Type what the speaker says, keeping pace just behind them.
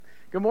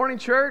Good morning,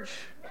 church.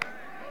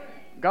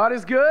 God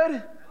is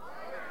good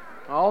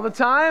all the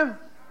time.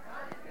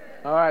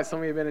 All right, some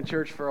of you have been in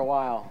church for a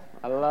while.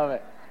 I love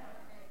it.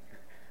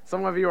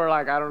 Some of you are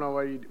like, I don't know,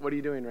 what are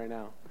you doing right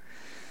now?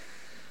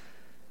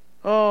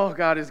 Oh,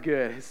 God is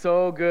good. It's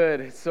so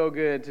good. It's so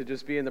good to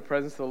just be in the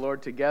presence of the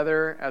Lord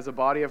together as a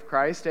body of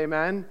Christ.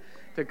 Amen.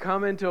 To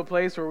come into a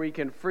place where we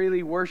can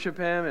freely worship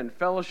Him and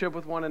fellowship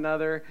with one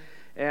another.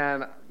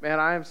 And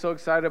man, I am so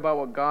excited about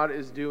what God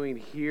is doing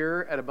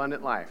here at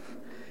Abundant Life.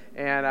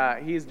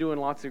 And He's doing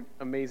lots of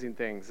amazing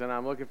things. And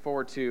I'm looking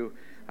forward to,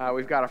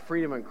 we've got a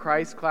Freedom in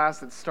Christ class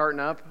that's starting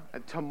up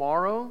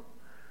tomorrow.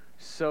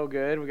 So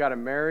good. We got a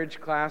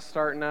marriage class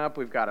starting up.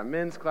 We've got a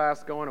men's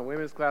class going, a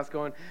women's class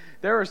going.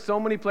 There are so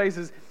many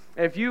places.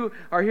 If you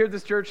are here at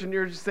this church and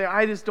you're just saying,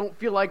 I just don't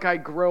feel like I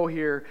grow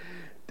here,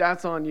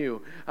 that's on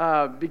you.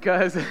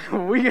 Because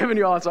we're giving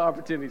you lots of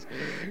opportunities.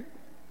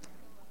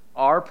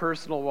 Our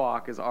personal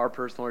walk is our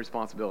personal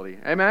responsibility.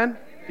 Amen?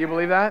 Do you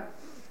believe that?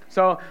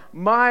 So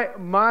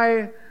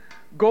my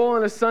goal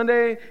on a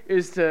Sunday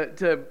is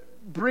to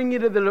bring you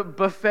to the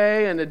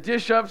buffet and to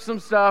dish up some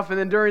stuff, and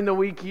then during the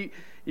week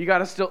you got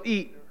to still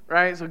eat,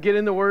 right? So get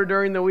in the Word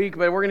during the week,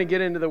 but we're going to get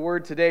into the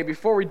Word today.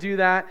 Before we do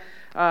that,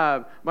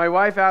 my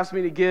wife asked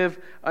me to give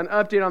an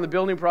update on the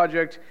building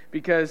project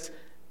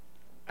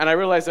and I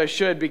realized I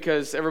should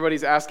because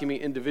everybody's asking me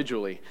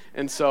individually.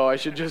 And so I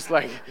should just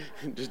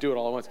do it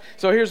all at once.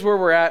 So here's where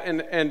we're at,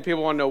 and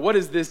people want to know, what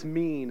does this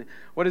mean?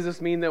 What does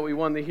this mean that we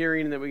won the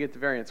hearing and that we get the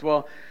variance?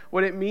 Well,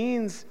 what it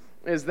means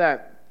is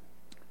that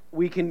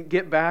we can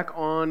get back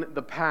on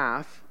the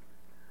path.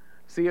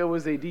 See, it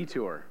was a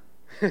detour.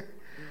 You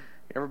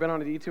ever been on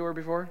a detour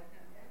before?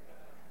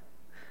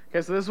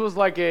 Okay, so this was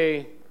like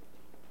at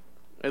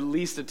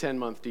least a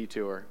 10-month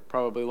detour,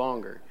 probably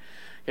longer.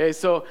 Okay,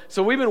 so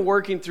we've been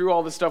working through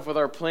all this stuff with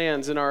our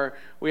plans, and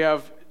we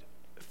have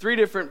 3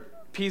 different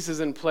pieces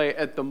in play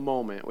at the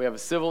moment. We have a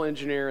civil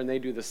engineer, and they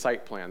do the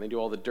site plan. They do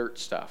all the dirt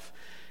stuff.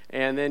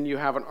 And then you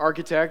have an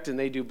architect, and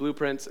they do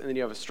blueprints, and then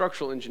you have a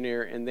structural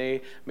engineer, and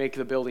they make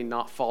the building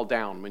not fall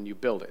down when you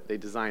build it. They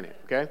design it,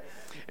 okay?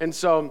 And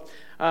so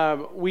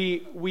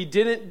we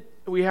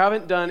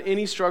haven't done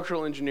any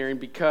structural engineering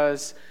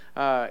because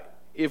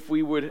if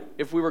we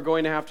were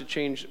going to have to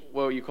change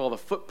what you call the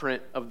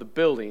footprint of the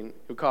building, it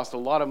would cost a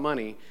lot of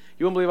money.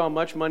 You won't believe how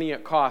much money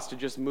it costs to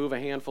just move a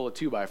handful of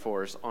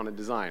 2x4s on a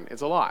design.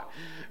 It's a lot,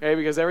 okay,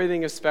 because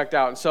everything is spec'd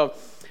out. And so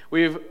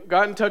we've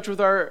got in touch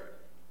with our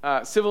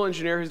civil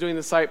engineer who's doing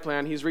the site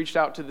plan. He's reached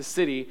out to the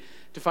city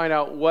to find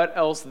out what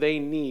else they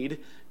need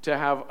to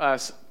have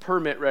us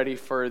permit ready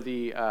for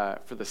the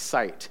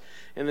site.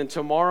 And then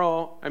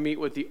tomorrow I meet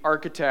with the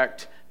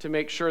architect to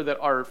make sure that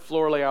our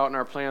floor layout and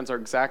our plans are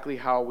exactly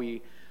how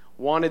we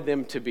wanted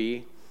them to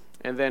be.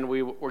 And then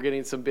we're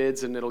getting some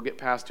bids, and it'll get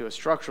passed to a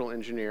structural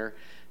engineer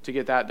to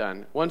get that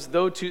done. Once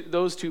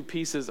those two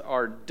pieces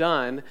are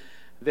done,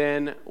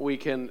 then we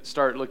can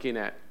start looking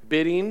at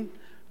bidding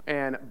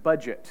and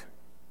budget.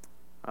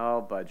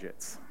 Oh,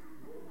 budgets.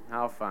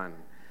 How fun.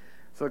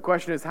 So the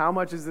question is, how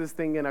much is this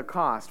thing going to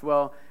cost?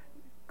 Well,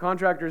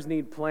 contractors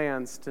need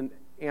plans to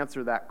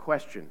answer that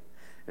question.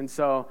 And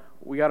so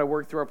we got to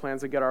work through our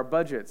plans and get our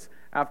budgets.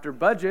 After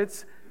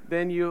budgets,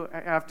 then you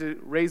have to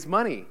raise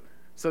money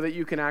so that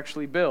you can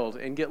actually build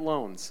and get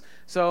loans.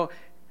 So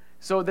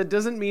that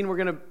doesn't mean we're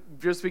going to,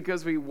 just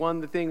because we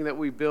won the thing, that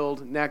we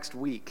build next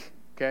week,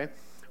 okay?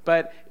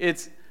 But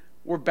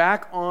we're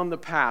back on the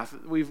path.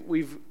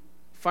 We've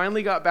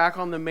finally got back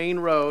on the main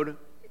road.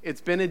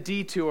 It's been a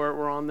detour.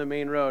 We're on the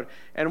main road,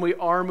 and we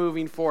are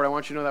moving forward. I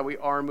want you to know that we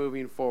are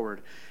moving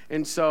forward.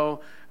 And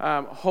so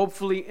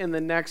hopefully in the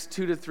next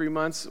 2 to 3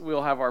 months,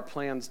 we'll have our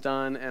plans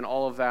done and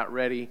all of that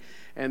ready.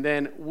 And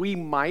then we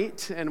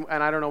might, and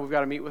I don't know, we've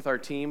got to meet with our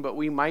team, but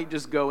we might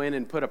just go in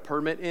and put a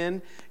permit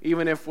in,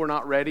 even if we're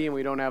not ready and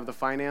we don't have the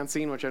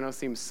financing, which I know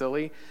seems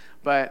silly.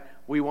 But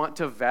we want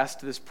to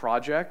vest this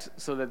project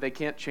so that they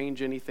can't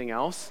change anything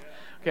else,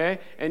 okay?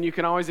 And you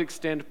can always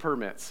extend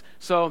permits.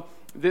 So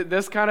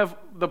this kind of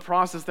the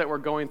process that we're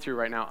going through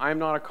right now. I'm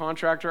not a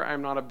contractor,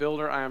 I'm not a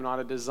builder, I am not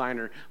a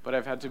designer, but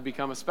I've had to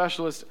become a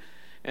specialist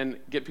and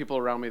get people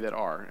around me that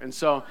are. And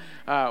so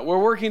we're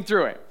working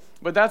through it.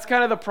 But that's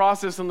kind of the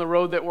process on the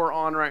road that we're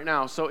on right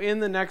now. So in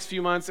the next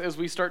few months, as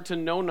we start to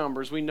know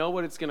numbers, we know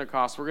what it's going to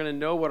cost. We're going to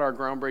know what our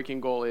groundbreaking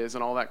goal is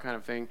and all that kind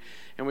of thing,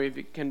 and we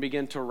can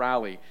begin to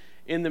rally.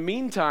 In the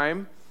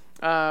meantime,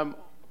 I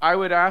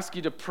would ask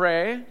you to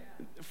pray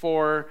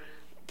for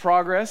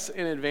progress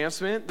and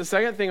advancement. The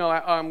second thing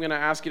I'm going to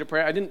ask you to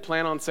pray, I didn't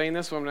plan on saying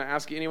this, but I'm going to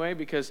ask you anyway,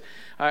 because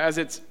as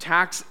it's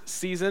tax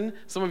season,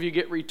 some of you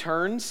get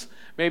returns.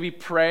 Maybe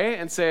pray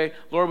and say,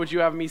 Lord, would you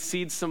have me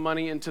seed some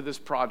money into this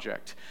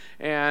project?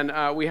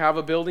 And we have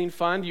a building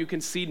fund you can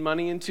seed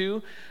money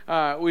into.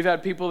 We've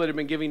had people that have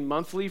been giving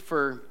monthly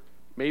for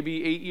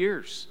maybe 8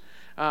 years.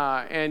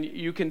 And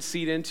you can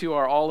seed into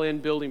our all-in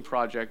building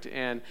project.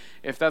 And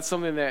if that's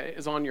something that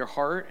is on your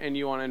heart and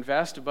you want to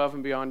invest above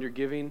and beyond your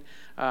giving,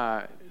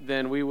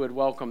 then we would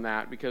welcome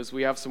that, because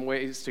we have some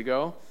ways to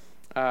go.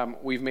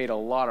 we've made a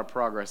lot of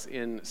progress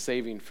in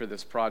saving for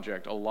this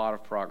project, a lot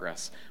of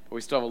progress, but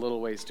we still have a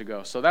little ways to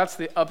go. So that's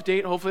the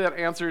update. Hopefully that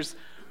answers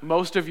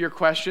most of your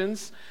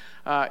questions.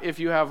 If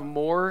you have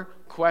more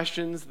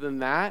questions than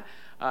that,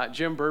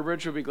 Jim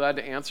Burbridge will be glad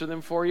to answer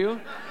them for you.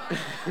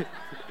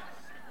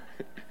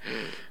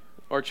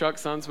 Or Chuck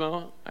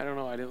Sunsmell. I don't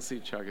know. I didn't see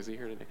Chuck. Is he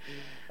here today?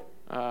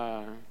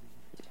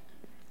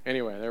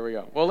 Anyway, there we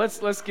go. Well,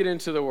 let's get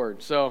into the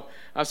word. So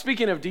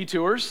speaking of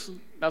detours,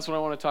 that's what I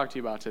want to talk to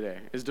you about today,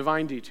 is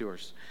divine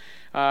detours.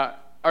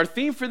 Our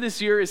theme for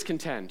this year is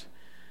contend.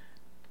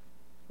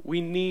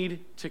 We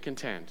need to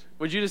contend.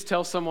 Would you just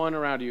tell someone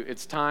around you,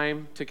 it's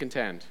time to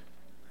contend?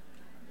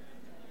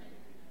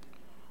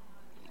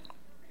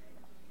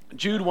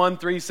 Jude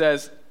 1:3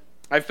 says,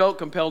 I felt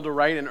compelled to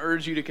write and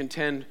urge you to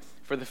contend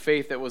for the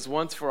faith that was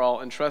once for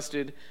all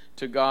entrusted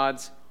to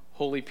God's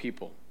holy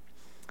people.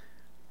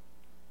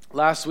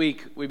 Last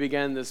week, we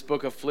began this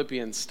book of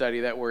Philippians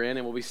study that we're in,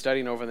 and we'll be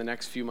studying over the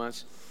next few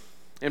months.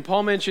 And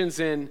Paul mentions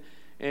in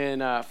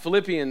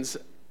Philippians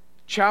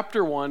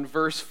chapter 1,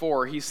 verse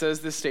 4, he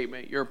says this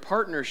statement, your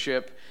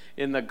partnership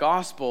in the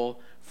gospel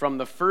from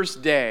the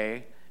first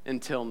day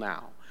until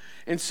now.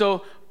 And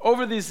so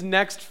over these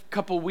next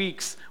couple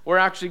weeks, we're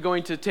actually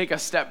going to take a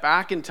step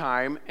back in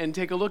time and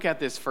take a look at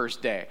this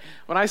first day.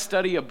 When I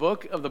study a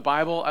book of the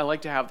Bible, I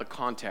like to have the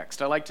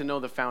context. I like to know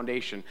the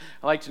foundation.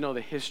 I like to know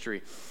the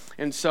history.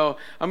 And so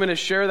I'm going to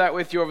share that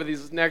with you over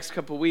these next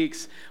couple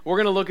weeks. We're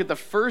going to look at the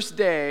first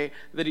day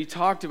that he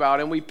talked about,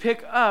 and we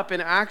pick up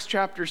in Acts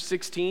chapter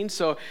 16.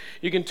 So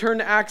you can turn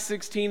to Acts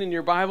 16 in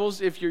your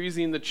Bibles if you're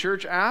using the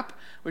church app,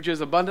 which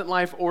is Abundant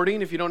Life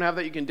Ording. If you don't have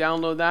that, you can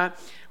download that.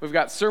 We've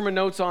got sermon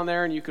notes on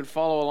there, and you can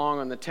follow along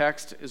on the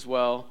text as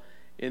well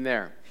in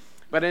there.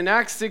 But in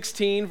Acts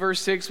 16, verse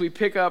 6, we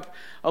pick up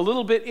a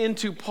little bit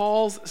into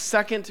Paul's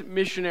second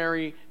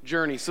missionary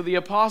journey. So the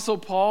Apostle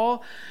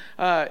Paul,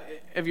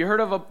 have you heard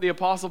of the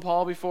Apostle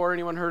Paul before?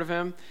 Anyone heard of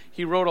him?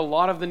 He wrote a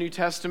lot of the New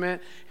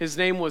Testament. His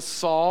name was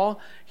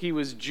Saul. He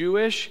was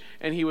Jewish,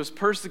 and he was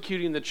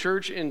persecuting the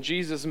church, and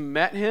Jesus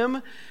met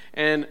him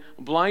and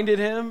blinded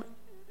him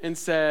and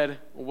said,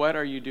 what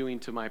are you doing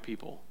to my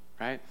people?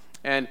 Right?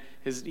 And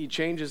he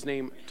changed his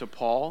name to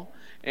Paul,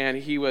 and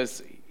he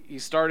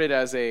started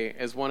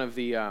as one of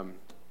the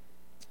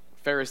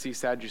Pharisee,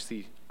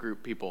 Sadducee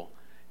group people,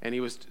 and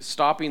he was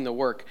stopping the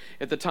work.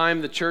 At the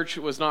time, the church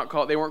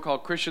they weren't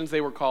called Christians,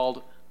 they were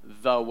called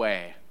the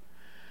Way.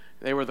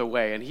 They were the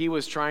Way, and he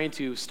was trying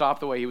to stop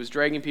the Way. He was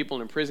dragging people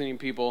and imprisoning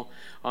people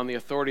on the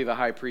authority of the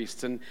high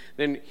priests. And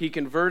then he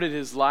converted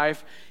his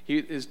life. He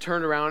is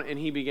turned around, and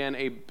he became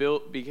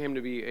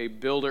to be a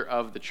builder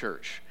of the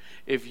church.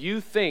 If you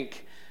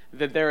think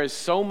that there is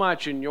so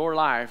much in your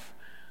life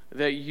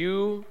that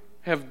you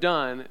have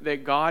done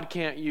that God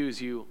can't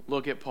use you,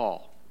 look at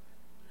Paul.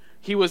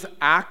 He was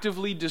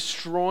actively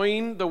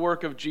destroying the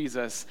work of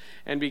Jesus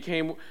and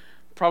became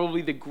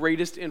probably the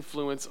greatest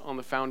influence on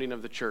the founding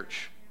of the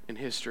church in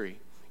history.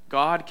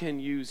 God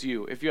can use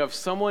you. If you have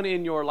someone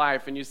in your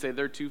life and you say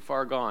they're too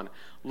far gone,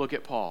 look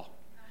at Paul.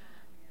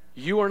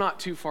 You are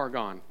not too far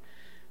gone.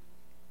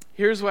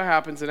 Here's what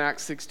happens in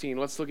Acts 16.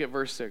 Let's look at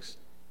verse 6.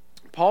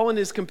 Paul and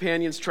his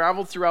companions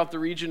traveled throughout the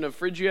region of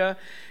Phrygia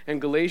and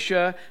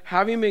Galatia,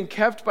 having been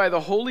kept by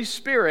the Holy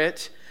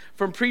Spirit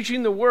from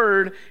preaching the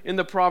word in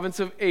the province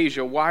of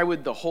Asia. Why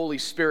would the Holy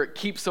Spirit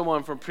keep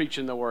someone from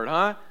preaching the word,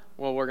 huh?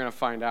 Well, we're going to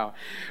find out.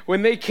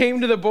 When they came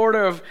to the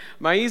border of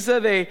Mysia,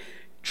 they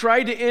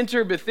tried to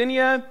enter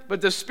Bithynia, but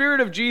the Spirit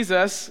of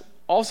Jesus,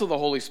 also the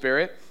Holy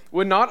Spirit,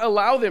 would not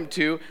allow them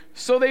to,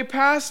 so they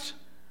passed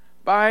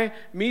by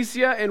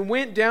Mysia and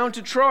went down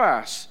to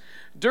Troas.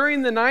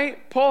 During the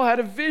night, Paul had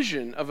a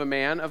vision of a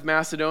man of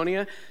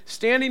Macedonia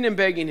standing and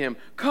begging him,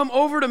 come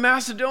over to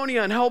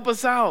Macedonia and help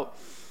us out.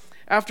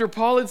 After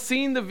Paul had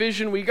seen the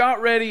vision, we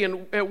got ready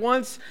and at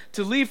once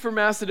to leave for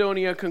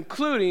Macedonia,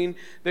 concluding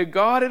that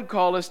God had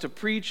called us to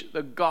preach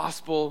the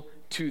gospel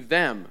to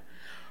them.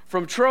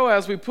 From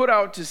Troas, we put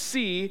out to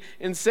sea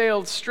and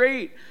sailed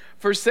straight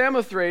for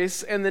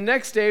Samothrace, and the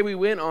next day we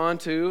went on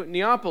to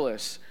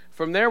Neapolis.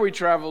 From there, we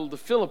traveled to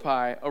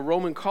Philippi, a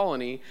Roman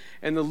colony,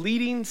 and the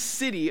leading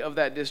city of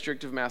that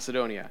district of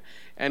Macedonia.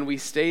 And we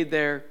stayed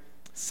there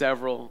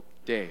several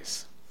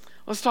days.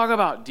 Let's talk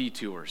about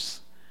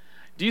detours.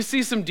 Do you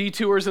see some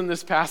detours in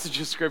this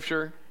passage of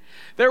Scripture?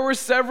 There were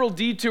several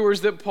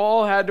detours that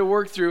Paul had to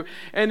work through.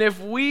 And if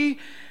we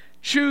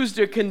choose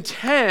to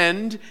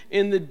contend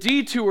in the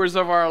detours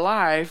of our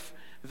life,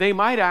 they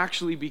might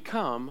actually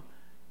become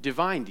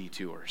divine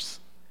detours.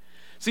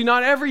 See,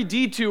 not every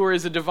detour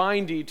is a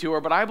divine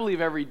detour, but I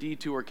believe every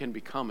detour can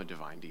become a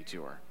divine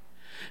detour.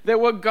 That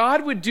what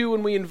God would do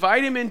when we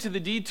invite him into the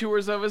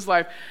detours of his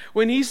life,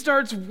 when he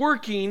starts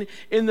working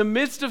in the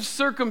midst of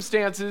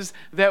circumstances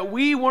that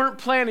we weren't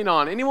planning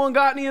on. Anyone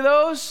got any of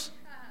those?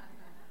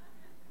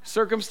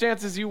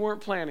 Circumstances you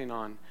weren't planning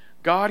on.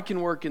 God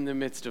can work in the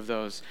midst of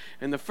those.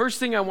 And the first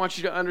thing I want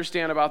you to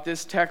understand about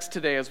this text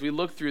today as we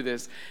look through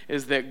this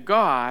is that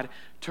God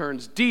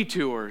turns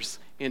detours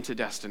into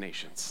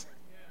destinations.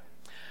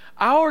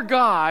 Our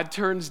God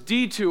turns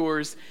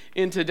detours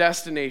into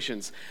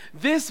destinations.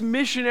 This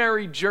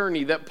missionary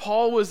journey that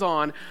Paul was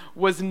on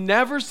was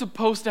never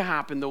supposed to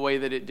happen the way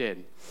that it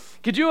did.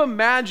 Could you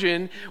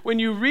imagine when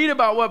you read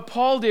about what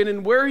Paul did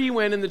and where he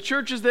went and the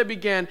churches that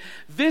began,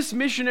 this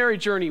missionary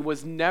journey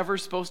was never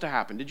supposed to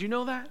happen. Did you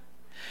know that?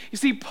 You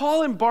see,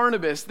 Paul and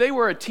Barnabas, they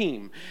were a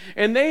team,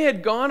 and they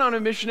had gone on a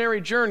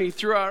missionary journey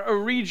throughout a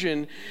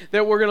region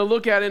that we're going to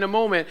look at in a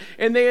moment,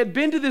 and they had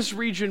been to this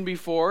region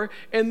before,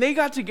 and they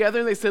got together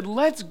and they said,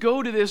 let's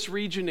go to this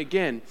region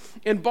again.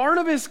 And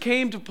Barnabas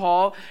came to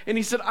Paul, and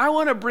he said, I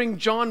want to bring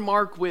John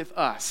Mark with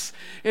us.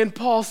 And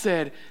Paul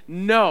said,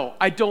 no,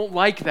 I don't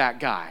like that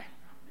guy.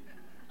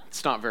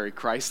 It's not very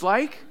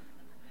Christ-like.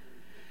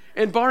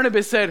 And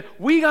Barnabas said,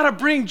 we got to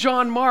bring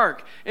John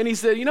Mark. And he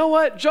said, you know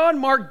what? John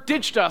Mark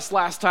ditched us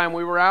last time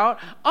we were out.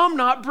 I'm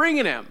not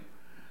bringing him.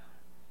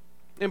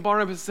 And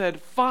Barnabas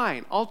said,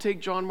 fine, I'll take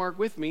John Mark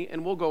with me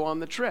and we'll go on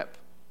the trip.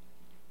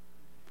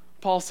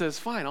 Paul says,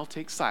 fine, I'll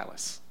take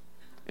Silas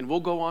and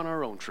we'll go on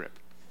our own trip.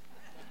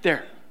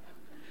 There.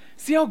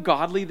 See how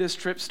godly this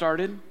trip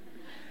started?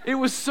 It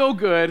was so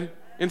good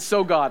and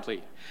so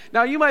godly.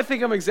 Now, you might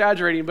think I'm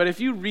exaggerating, but if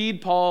you read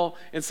Paul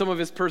and some of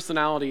his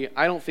personality,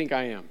 I don't think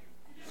I am.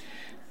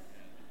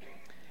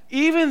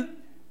 Even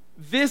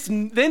this,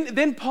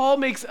 then Paul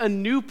makes a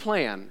new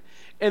plan.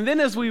 And then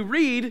as we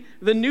read,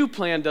 the new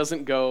plan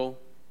doesn't go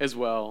as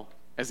well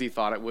as he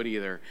thought it would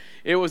either.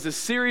 It was a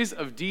series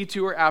of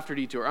detour after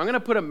detour. I'm going to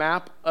put a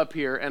map up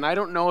here, and I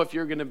don't know if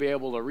you're going to be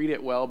able to read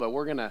it well, but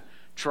we're going to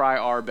try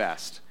our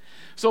best.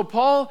 So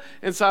Paul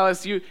and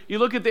Silas, you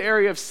look at the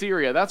area of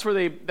Syria. That's where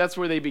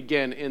they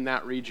begin in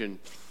that region.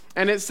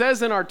 And it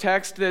says in our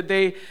text that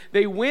they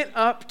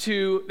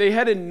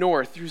headed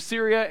north through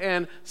Syria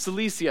and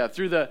Cilicia,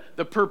 through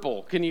the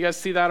purple. Can you guys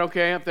see that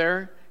okay up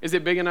there? Is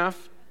it big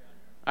enough?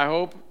 I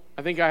hope.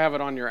 I think I have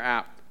it on your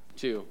app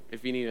too,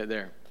 if you need it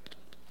there.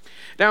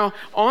 Now,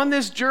 on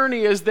this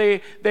journey as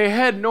they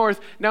head north,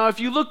 now if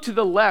you look to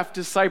the left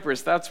to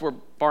Cyprus, that's where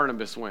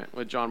Barnabas went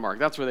with John Mark.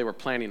 That's where they were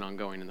planning on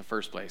going in the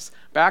first place,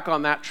 back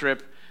on that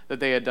trip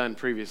that they had done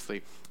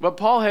previously. But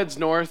Paul heads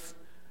north,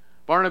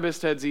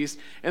 Barnabas heads east,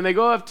 and they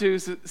go up to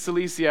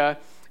Cilicia,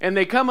 and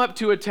they come up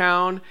to a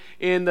town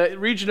in the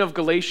region of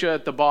Galatia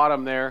at the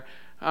bottom there,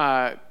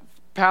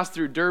 passed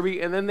through Derbe,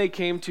 and then they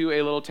came to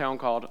a little town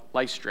called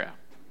Lystra.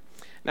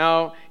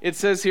 Now, it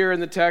says here in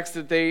the text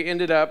that they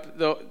ended up,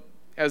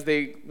 as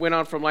they went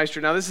on from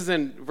Lystra. Now, this is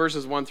in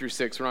verses 1 through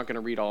 6. We're not going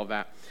to read all of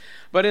that.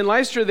 But in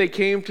Lystra, they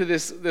came to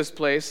this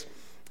place,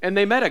 and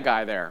they met a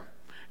guy there.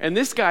 And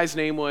this guy's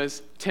name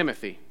was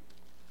Timothy.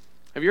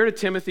 Have you heard of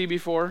Timothy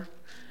before?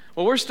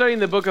 Well, we're studying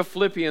the book of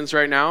Philippians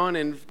right now, and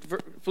in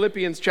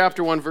Philippians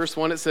chapter 1, verse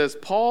 1, it says,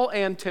 Paul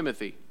and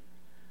Timothy,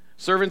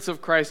 servants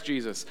of Christ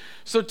Jesus.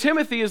 So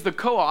Timothy is the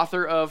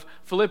co-author of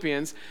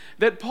Philippians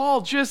that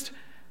Paul just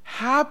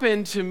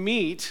happened to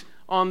meet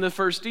on the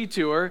first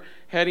detour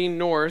heading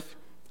north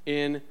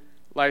in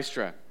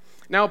Lystra.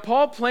 Now,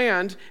 Paul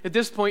planned at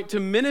this point to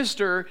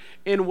minister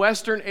in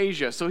Western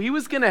Asia. So he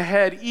was going to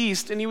head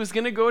east and he was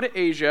going to go to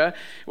Asia,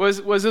 was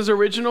his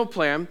original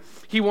plan.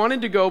 He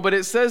wanted to go, but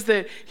it says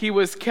that he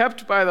was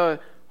kept by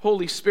the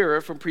Holy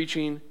Spirit from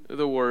preaching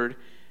the word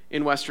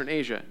in Western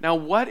Asia. Now,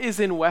 what is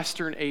in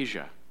Western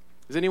Asia?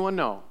 Does anyone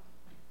know?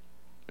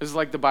 This is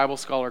like the Bible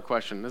scholar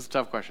question. This is a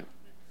tough question.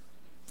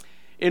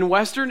 In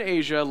Western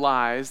Asia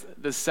lies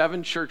the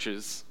 7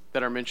 churches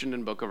that are mentioned in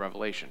the book of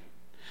Revelation.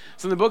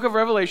 So in the book of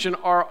Revelation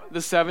are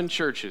the 7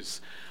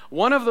 churches.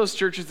 One of those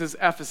churches is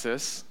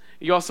Ephesus.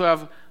 You also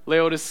have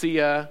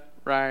Laodicea,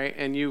 right?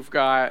 And you've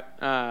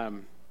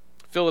got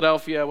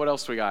Philadelphia. What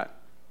else do we got?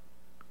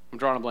 I'm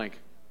drawing a blank.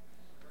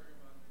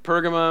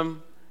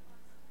 Pergamum.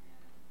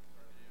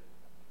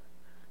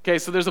 Okay,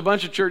 so there's a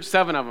bunch of churches,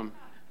 7 of them.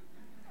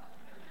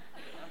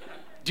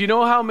 Do you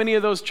know how many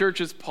of those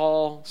churches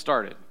Paul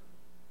started?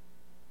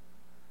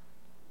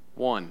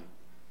 1.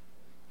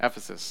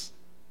 Ephesus.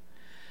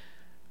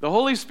 The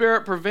Holy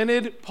Spirit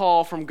prevented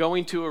Paul from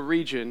going to a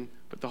region,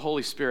 but the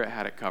Holy Spirit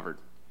had it covered.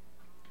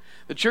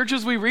 The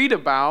churches we read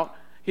about,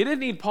 he didn't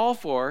need Paul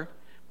for.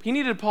 He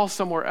needed Paul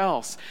somewhere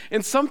else.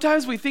 And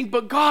sometimes we think,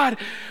 but God,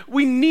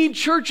 we need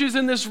churches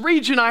in this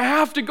region. I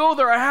have to go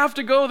there. I have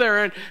to go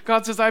there. And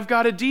God says, I've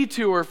got a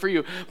detour for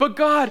you. But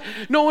God,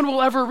 no one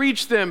will ever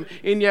reach them.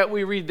 And yet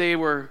we read they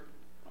were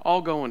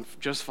all going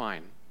just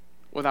fine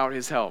without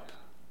his help.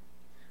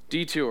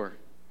 Detour.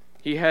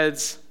 He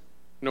heads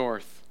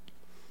north.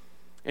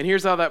 And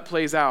here's how that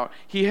plays out.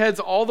 He heads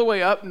all the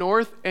way up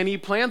north, and he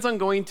plans on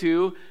going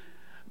to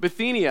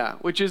Bithynia,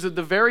 which is at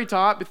the very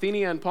top,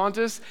 Bithynia and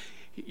Pontus.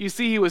 You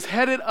see, he was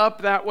headed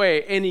up that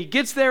way, and he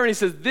gets there, and he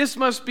says, this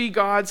must be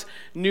God's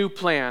new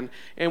plan.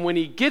 And when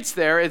he gets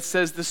there, it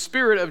says the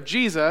Spirit of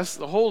Jesus,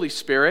 the Holy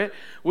Spirit,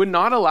 would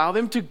not allow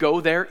them to go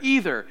there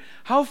either.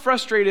 How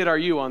frustrated are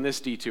you on this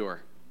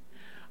detour?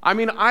 I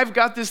mean, I've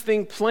got this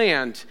thing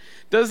planned.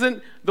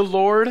 Doesn't the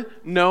Lord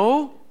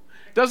know?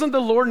 Doesn't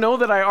the Lord know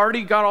that I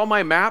already got all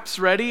my maps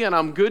ready and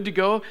I'm good to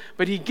go?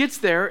 But he gets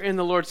there and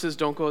the Lord says,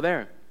 don't go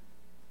there.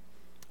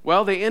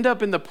 Well, they end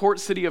up in the port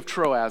city of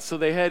Troas, so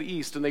they head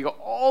east, and they go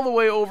all the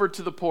way over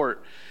to the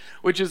port,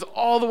 which is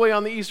all the way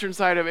on the eastern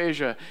side of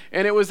Asia.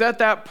 And it was at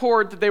that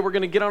port that they were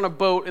going to get on a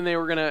boat, and they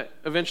were going to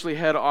eventually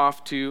head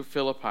off to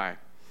Philippi.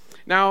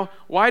 Now,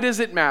 why does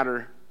it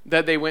matter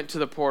that they went to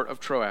the port of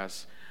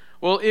Troas?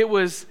 Well, it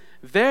was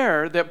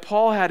there that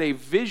Paul had a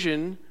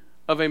vision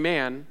of a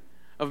man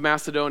of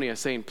Macedonia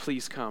saying,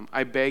 please come,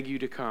 I beg you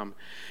to come.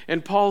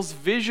 And Paul's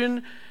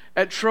vision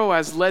at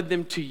Troas led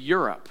them to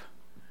Europe,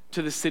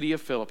 to the city of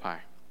Philippi.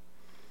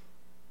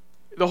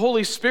 The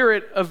Holy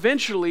Spirit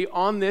eventually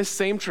on this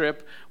same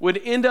trip would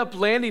end up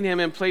landing him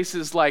in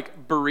places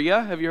like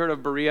Berea. Have you heard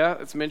of Berea?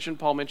 It's mentioned,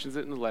 Paul mentions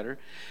it in the letter.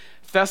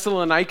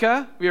 Thessalonica,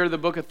 have you heard of the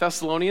book of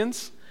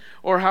Thessalonians?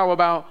 Or how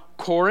about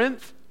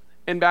Corinth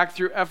and back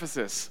through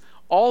Ephesus?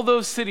 All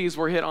those cities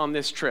were hit on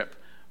this trip,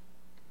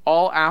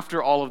 all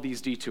after all of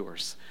these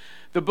detours.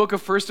 The book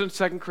of 1st and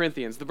 2nd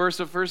Corinthians, the book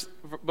of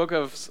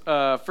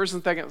 1st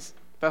and 2nd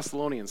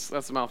Thessalonians,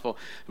 that's a mouthful.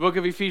 The book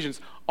of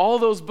Ephesians, all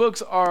those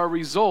books are a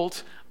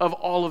result of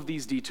all of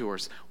these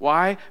detours.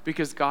 Why?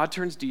 Because God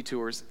turns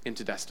detours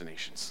into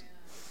destinations.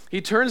 He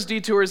turns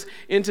detours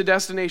into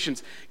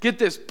destinations. Get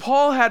this,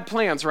 Paul had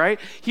plans, right?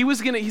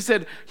 He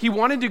said he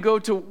wanted to go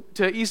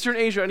to Eastern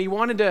Asia and he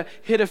wanted to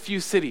hit a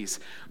few cities.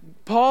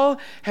 Paul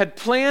had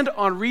planned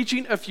on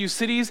reaching a few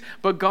cities,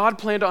 but God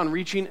planned on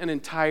reaching an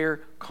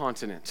entire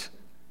continent.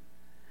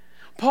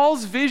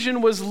 Paul's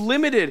vision was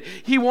limited.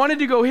 He wanted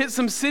to go hit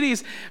some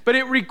cities, but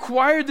it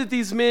required that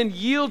these men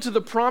yield to the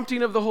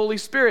prompting of the Holy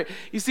Spirit.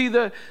 You see,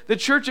 the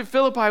church at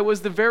Philippi was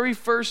the very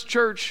first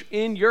church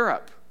in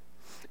Europe,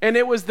 and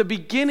it was the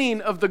beginning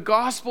of the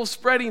gospel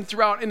spreading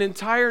throughout an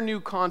entire new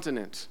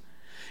continent.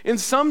 And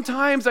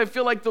sometimes I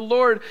feel like the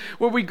Lord,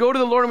 where we go to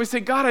the Lord and we say,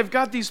 God, I've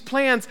got these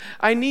plans.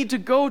 I need to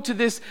go to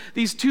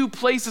these two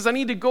places. I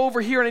need to go over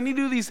here and I need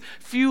to do these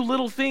few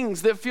little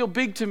things that feel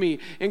big to me.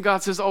 And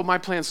God says, oh, my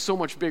plan's so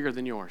much bigger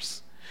than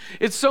yours.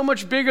 It's so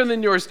much bigger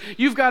than yours.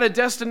 You've got a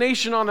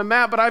destination on a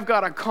map, but I've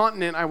got a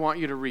continent I want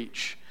you to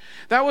reach.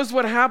 That was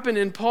what happened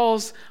in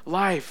Paul's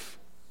life.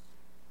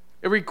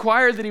 It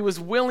required that he was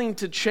willing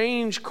to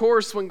change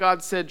course when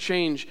God said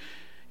change.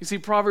 You see,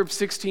 Proverbs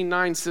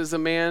 16:9 says, a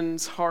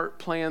man's heart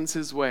plans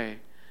his way,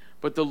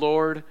 but the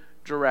Lord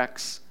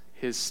directs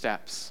his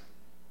steps.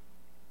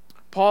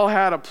 Paul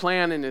had a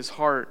plan in his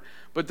heart,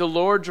 but the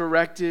Lord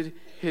directed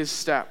his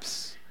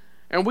steps.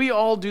 And we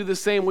all do the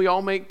same. We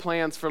all make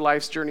plans for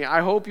life's journey.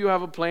 I hope you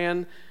have a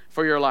plan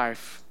for your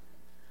life.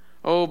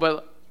 Oh,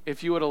 but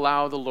if you would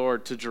allow the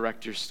Lord to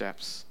direct your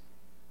steps.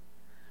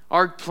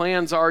 Our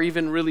plans are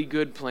even really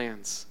good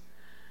plans.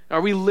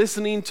 Are we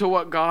listening to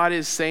what God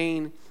is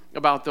saying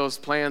about those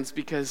plans?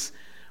 Because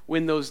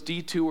when those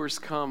detours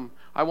come,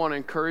 I want to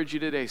encourage you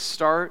today,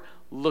 start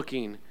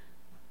looking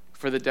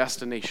for the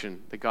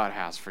destination that God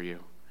has for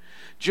you.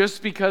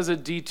 Just because a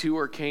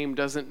detour came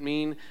doesn't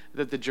mean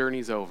that the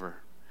journey's over.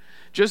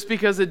 Just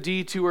because a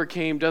detour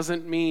came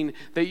doesn't mean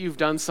that you've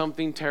done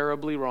something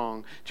terribly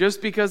wrong.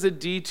 Just because a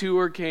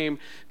detour came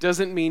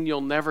doesn't mean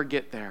you'll never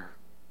get there.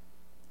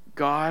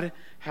 God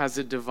has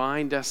a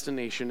divine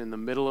destination in the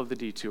middle of the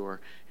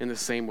detour in the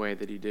same way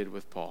that he did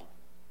with Paul.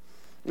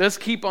 Let's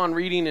keep on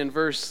reading in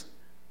verse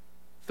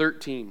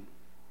 13,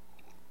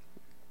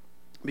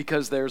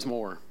 because there's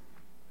more,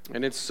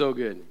 and it's so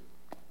good.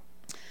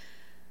 It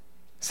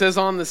says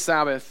on the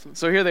Sabbath,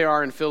 so here they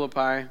are in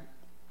Philippi,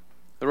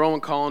 the Roman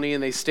colony,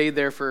 and they stayed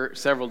there for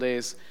several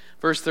days.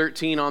 Verse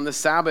 13, on the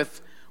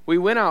Sabbath, we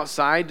went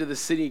outside to the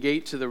city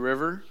gate to the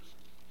river,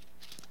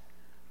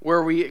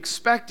 where we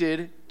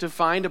expected to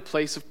find a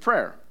place of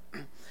prayer.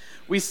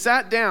 We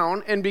sat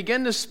down and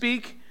began to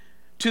speak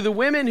to the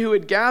women who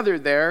had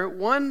gathered there.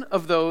 One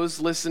of those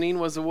listening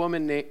was a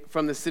woman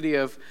from the city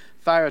of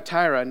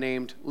Thyatira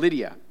named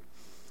Lydia,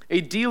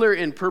 a dealer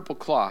in purple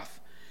cloth.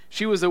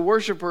 She was a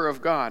worshiper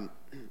of God.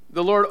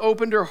 The Lord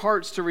opened her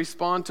hearts to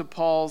respond to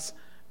Paul's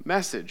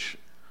message,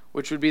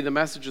 which would be the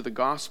message of the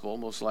gospel,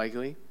 most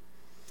likely.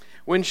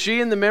 When she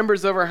and the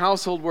members of her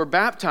household were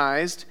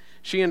baptized,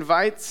 she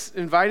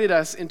invited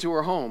us into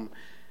her home.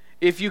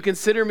 If you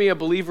consider me a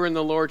believer in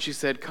the Lord, she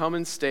said, come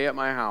and stay at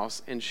my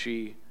house, and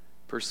she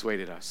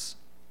persuaded us.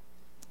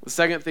 The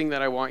second thing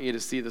that I want you to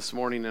see this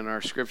morning in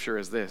our scripture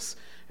is this,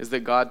 is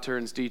that God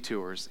turns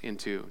detours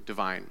into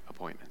divine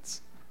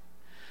appointments.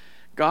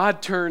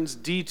 God turns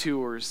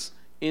detours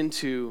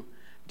into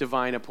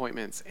divine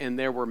appointments, and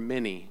there were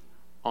many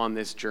on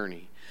this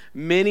journey.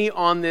 Many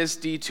on this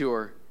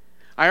detour.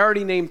 I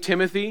already named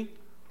Timothy,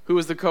 who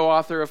was the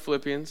co-author of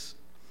Philippians.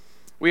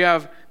 We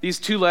have these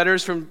two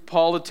letters from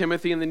Paul to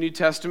Timothy in the New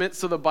Testament,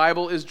 so the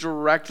Bible is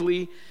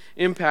directly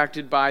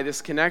impacted by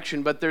this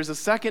connection. But there's a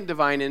second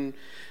divine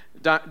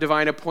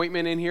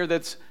appointment in here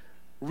that's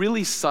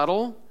really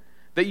subtle,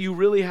 that you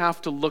really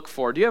have to look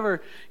for. Do you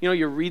ever,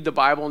 you read the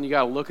Bible and you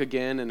got to look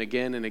again and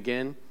again and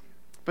again?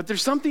 But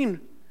there's something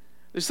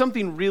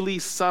really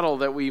subtle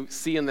that we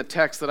see in the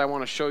text that I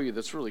want to show you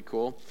that's really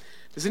cool.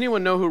 Does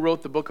anyone know who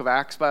wrote the book of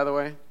Acts, by the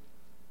way?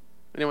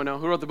 Anyone know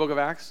who wrote the book of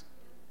Acts?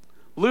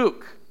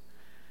 Luke.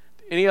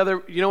 Any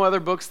other, other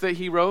books that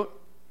he wrote?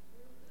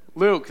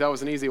 Luke, that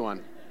was an easy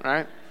one,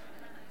 right?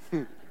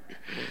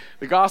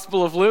 The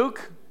Gospel of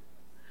Luke,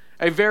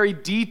 a very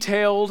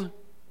detailed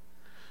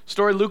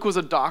story. Luke was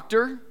a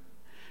doctor,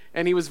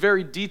 and he was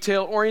very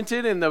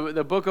detail-oriented. In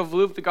the book of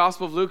Luke, the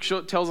Gospel of Luke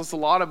tells us a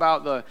lot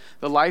about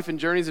the life and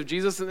journeys of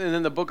Jesus. And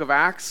then the book of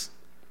Acts,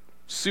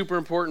 super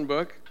important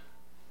book.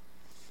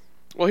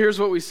 Well, here's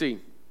what we see.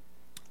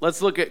 Let's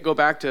go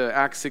back to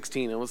Acts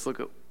 16, and let's look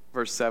at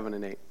verse 7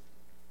 and 8. It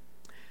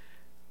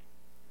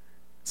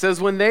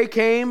says, when they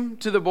came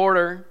to the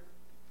border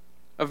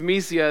of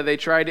Mysia, they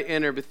tried to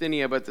enter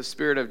Bithynia, but the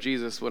Spirit of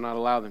Jesus would not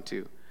allow them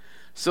to.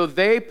 So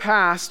they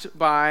passed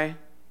by,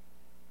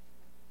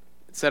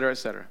 etc.,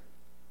 etc.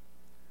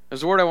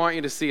 There's a word I want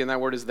you to see, and that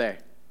word is they.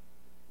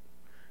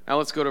 Now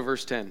let's go to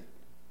verse 10.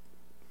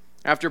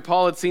 After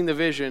Paul had seen the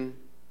vision,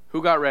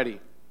 who got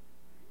ready?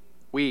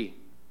 We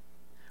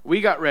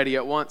got ready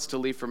at once to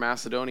leave for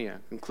Macedonia,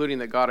 concluding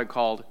that God had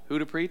called who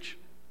to preach?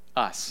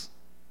 Us.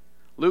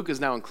 Luke is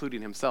now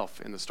including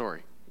himself in the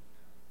story.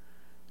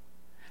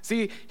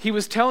 See, he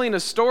was telling a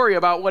story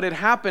about what had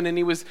happened, and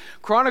he was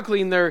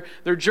chronicling their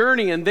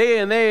journey, and they,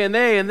 and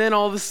then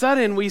all of a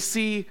sudden we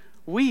see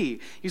we.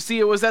 You see,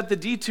 it was at the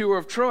detour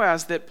of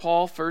Troas that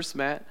Paul first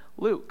met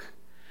Luke.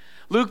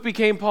 Luke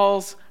became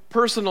Paul's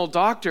personal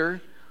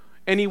doctor,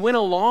 and he went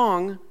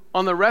along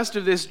on the rest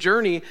of this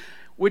journey,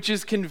 which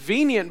is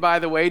convenient, by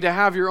the way, to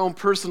have your own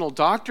personal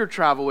doctor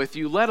travel with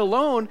you, let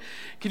alone,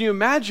 can you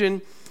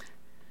imagine,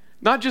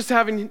 not just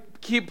having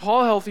keep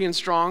Paul healthy and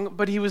strong,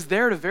 but he was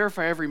there to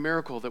verify every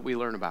miracle that we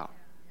learn about.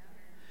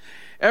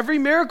 Every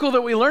miracle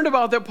that we learned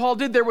about that Paul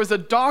did, there was a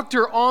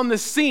doctor on the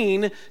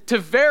scene to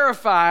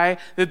verify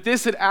that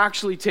this had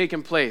actually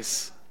taken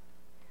place.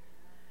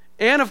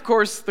 And of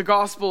course, the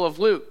Gospel of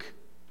Luke.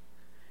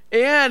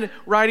 And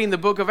writing the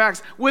book of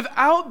Acts.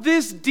 Without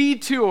this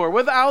detour,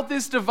 without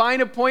this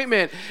divine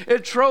appointment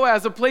at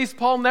Troas, a place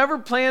Paul never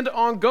planned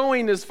on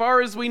going as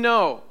far as we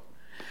know,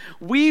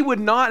 we would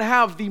not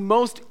have the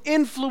most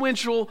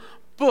influential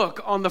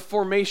book on the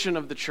formation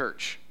of the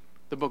church,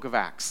 the book of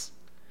Acts.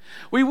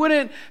 We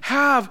wouldn't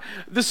have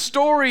the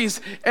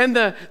stories and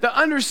the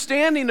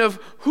understanding of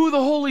who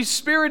the Holy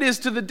Spirit is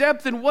to the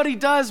depth and what he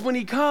does when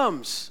he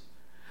comes.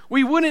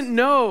 We wouldn't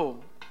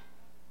know.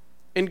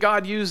 And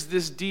God used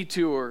this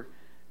detour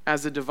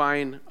as a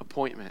divine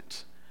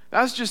appointment.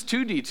 That's just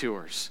 2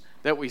 detours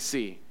that we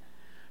see.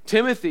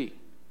 Timothy,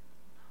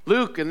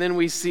 Luke, and then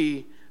we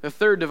see the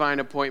 3rd divine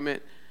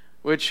appointment,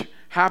 which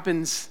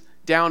happens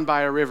down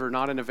by a river,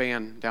 not in a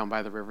van down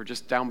by the river,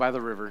 just down by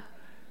the river.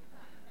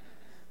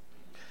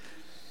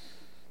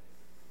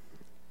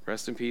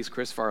 Rest in peace,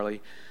 Chris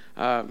Farley.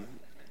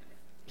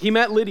 He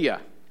met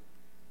Lydia,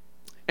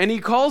 and he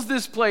calls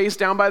this place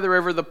down by the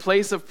river the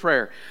place of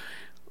prayer.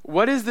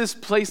 What does this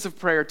place of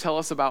prayer tell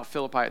us about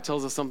Philippi? It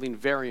tells us something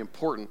very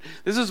important.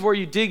 This is where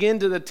you dig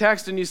into the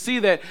text and you see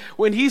that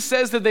when he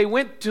says that they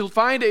went to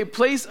find a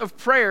place of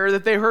prayer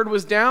that they heard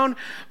was down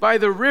by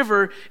the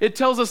river, it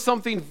tells us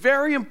something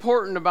very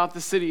important about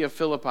the city of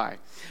Philippi.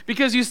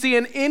 Because you see,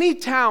 in any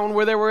town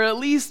where there were at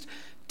least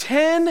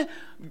 10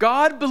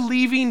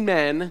 God-believing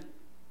men,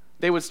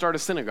 they would start a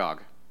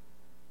synagogue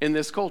in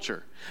this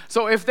culture.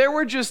 So if there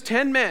were just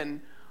 10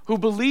 men who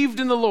believed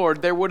in the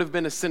Lord, there would have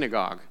been a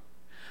synagogue.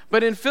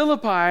 But in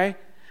Philippi,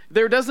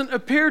 there doesn't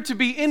appear to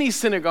be any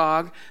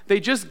synagogue. They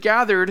just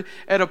gathered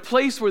at a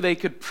place where they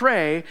could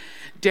pray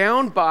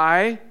down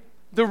by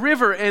the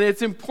river, and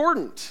it's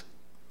important.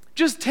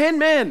 Just 10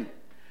 men.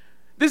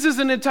 This is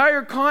an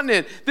entire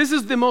continent. This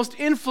is the most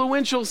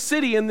influential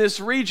city in this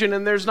region,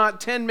 and there's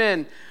not 10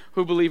 men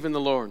who believe in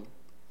the Lord.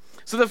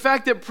 So the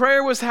fact that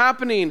prayer was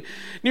happening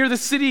near the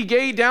city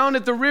gate down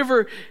at the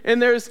river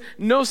and there's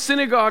no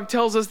synagogue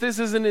tells us this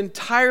is an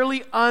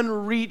entirely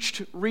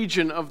unreached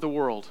region of the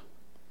world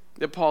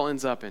that Paul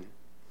ends up in.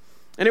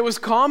 And it was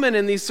common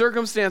in these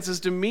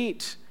circumstances to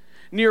meet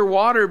near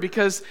water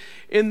because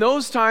in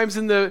those times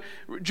in the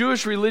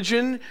Jewish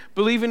religion,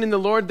 believing in the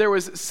Lord, there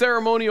was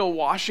ceremonial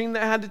washing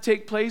that had to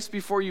take place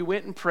before you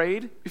went and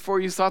prayed, before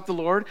you sought the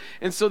Lord.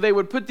 And so they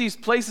would put these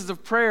places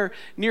of prayer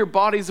near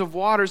bodies of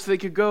water so they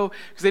could go,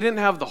 because they didn't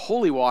have the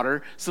holy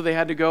water, so they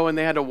had to go and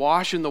they had to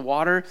wash in the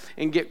water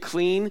and get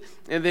clean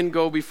and then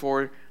go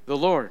before the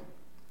Lord.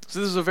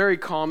 So this is a very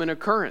common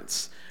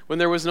occurrence. When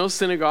there was no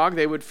synagogue,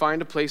 they would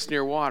find a place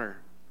near water.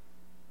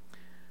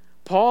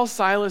 Paul,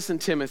 Silas, and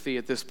Timothy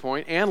at this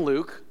point, and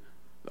Luke,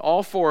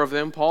 all 4 of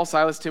them, Paul,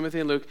 Silas, Timothy,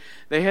 and Luke,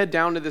 they head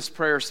down to this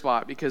prayer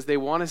spot because they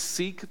want to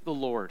seek the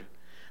Lord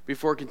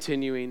before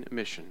continuing a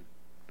mission.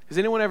 Has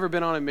anyone ever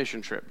been on a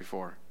mission trip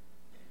before?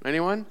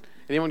 Anyone?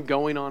 Anyone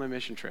going on a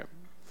mission trip?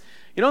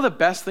 You know the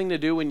best thing to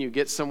do when you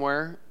get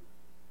somewhere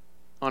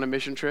on a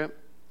mission trip?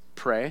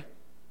 Pray.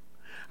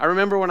 I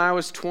remember when I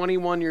was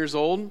 21 years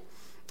old,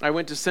 I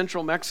went to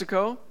central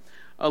Mexico,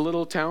 a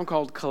little town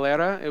called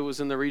Calera. It was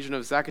in the region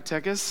of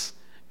Zacatecas,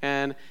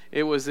 and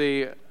it was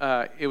the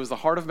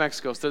heart of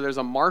Mexico. So there's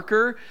a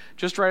marker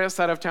just right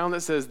outside of town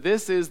that says,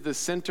 this is the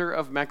center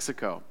of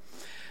Mexico.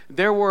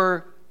 There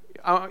were,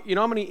 you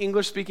know how many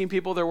English-speaking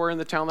people there were in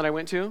the town that I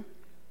went to?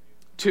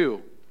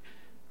 2.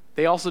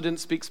 They also didn't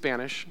speak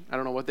Spanish. I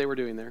don't know what they were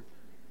doing there.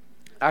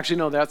 Actually,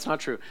 no, that's not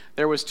true.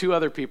 There was 2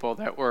 other people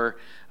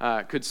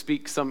that could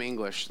speak some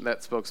English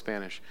that spoke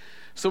Spanish.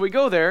 So we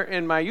go there,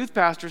 and my youth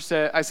pastor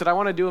said, I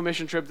want to do a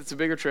mission trip that's a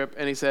bigger trip.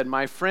 And he said,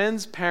 my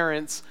friend's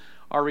parents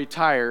are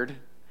retired,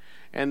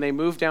 and they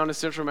moved down to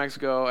central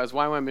Mexico as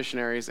YWAM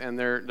missionaries, and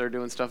they're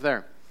doing stuff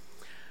there.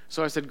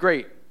 So I said,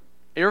 great.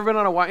 Anyone been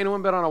on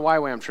a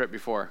YWAM trip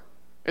before?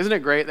 Isn't it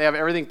great? They have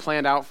everything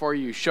planned out for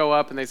you. You show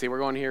up, and they say, we're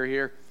going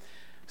here.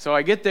 So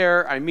I get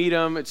there, I meet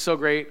them. It's so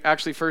great.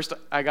 Actually, first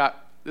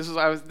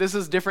this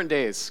is different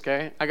days,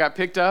 okay? I got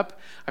picked up.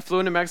 I flew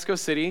into Mexico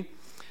City.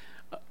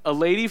 A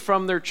lady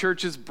from their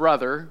church's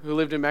brother who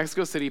lived in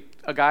Mexico City,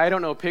 a guy I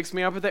don't know, picks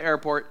me up at the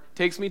airport,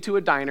 takes me to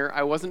a diner.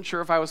 I wasn't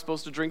sure if I was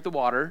supposed to drink the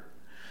water.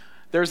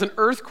 There's an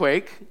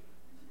earthquake.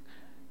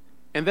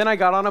 And then I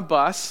got on a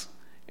bus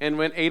and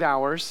went 8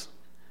 hours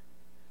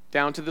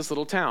down to this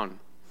little town.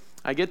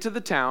 I get to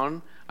the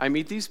town. I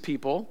meet these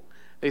people.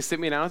 They sit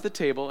me down at the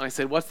table, and I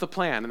said, what's the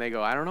plan? And they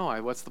go, I don't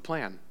know. What's the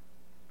plan?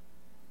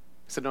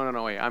 I said,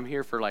 no, wait. I'm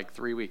here for like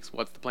 3 weeks.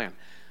 What's the plan?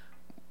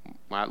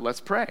 Well,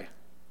 let's pray.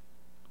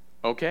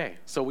 Okay,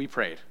 so we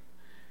prayed.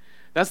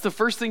 That's the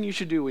first thing you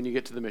should do when you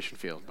get to the mission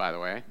field, by the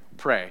way.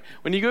 Pray.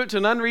 When you go to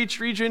an unreached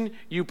region,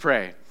 you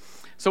pray.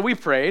 So we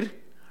prayed,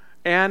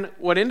 and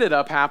what ended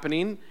up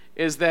happening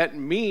is that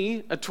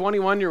me, a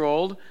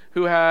 21-year-old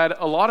who had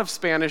a lot of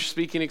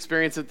Spanish-speaking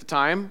experience at the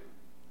time,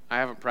 I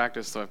haven't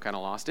practiced, so I've kind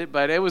of lost it,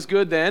 but it was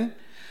good then.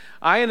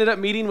 I ended up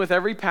meeting with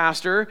every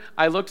pastor.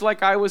 I looked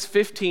like I was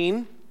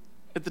 15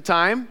 at the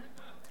time.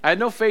 I had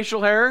no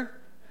facial hair.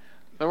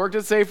 I worked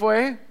at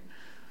Safeway.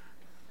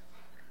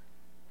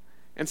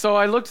 And so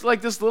I looked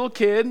like this little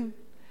kid,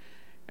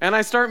 and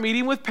I start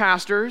meeting with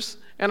pastors,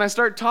 and I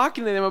start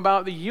talking to them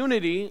about the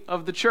unity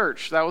of the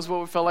church. That was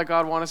what we felt like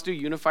God wanted us to do,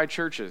 unify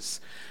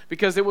churches.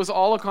 Because it was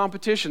all a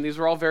competition. These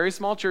were all very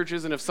small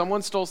churches, and if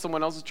someone stole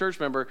someone else's church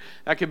member,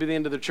 that could be the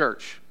end of the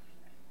church.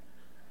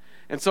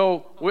 And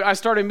so I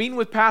started meeting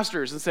with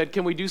pastors and said,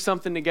 can we do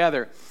something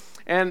together?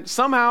 And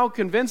somehow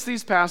convinced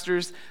these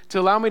pastors to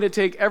allow me to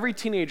take every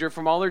teenager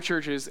from all their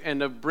churches and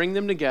to bring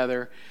them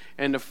together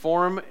and to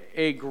form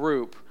a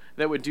group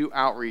that would do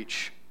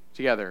outreach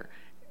together.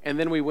 And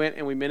then we went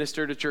and we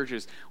ministered to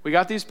churches. We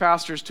got these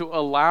pastors to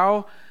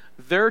allow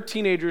their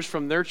teenagers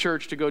from their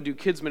church to go do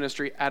kids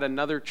ministry at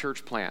another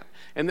church plant.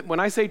 And when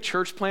I say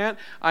church plant,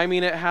 I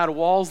mean it had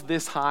walls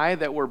this high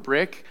that were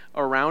brick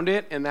around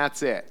it, and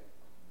that's it.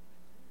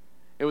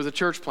 It was a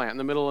church plant in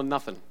the middle of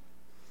nothing.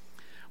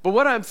 But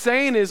what I'm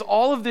saying is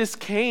all of this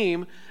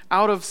came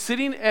out of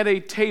sitting at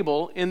a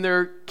table in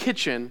their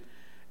kitchen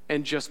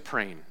and just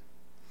praying.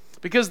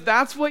 Because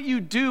that's what you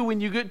do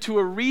when you get to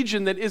a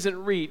region that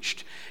isn't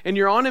reached and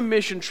you're on a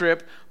mission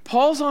trip.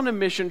 Paul's on a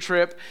mission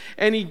trip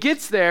and he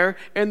gets there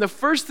and the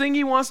first thing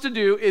he wants to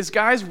do is,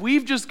 guys,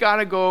 we've just got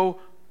to go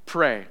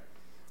pray.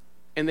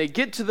 And they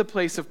get to the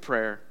place of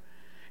prayer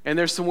and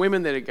there's some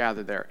women that had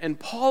gathered there. And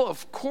Paul,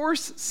 of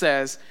course,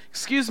 says,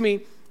 excuse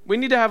me, we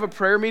need to have a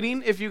prayer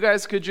meeting. If you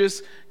guys could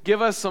just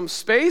give us some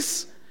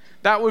space,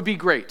 that would be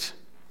great.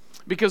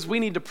 Because we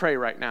need to pray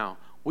right now.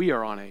 We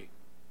are on a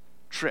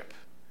trip.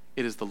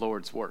 It is the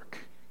Lord's work.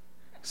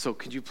 So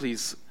could you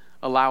please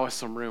allow us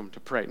some room to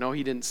pray? No,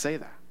 he didn't say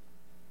that.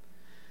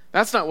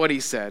 That's not what he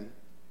said.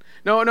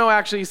 No,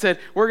 actually he said,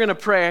 we're going to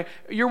pray.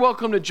 You're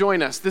welcome to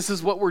join us. This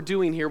is what we're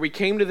doing here. We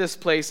came to this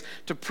place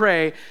to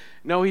pray.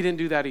 No, he didn't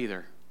do that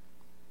either.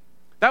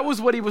 That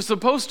was what he was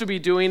supposed to be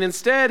doing.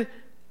 Instead,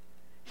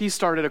 he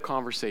started a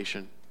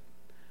conversation.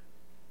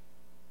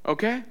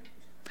 Okay?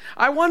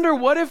 I wonder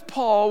what if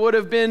Paul would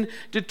have been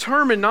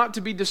determined not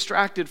to be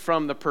distracted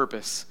from the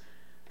purpose,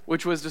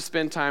 which was to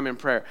spend time in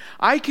prayer.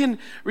 I can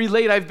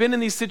relate. I've been in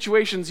these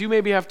situations. You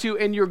maybe have too.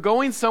 And you're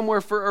going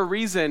somewhere for a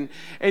reason.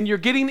 And you're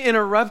getting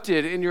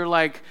interrupted. And you're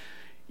like,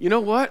 you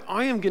know what?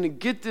 I am going to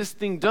get this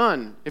thing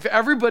done. If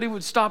everybody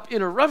would stop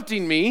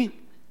interrupting me.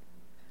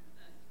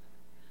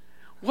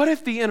 What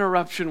if the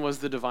interruption was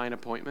the divine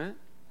appointment?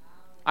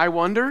 I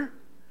wonder.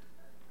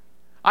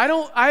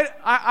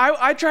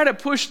 I try to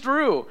push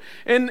through.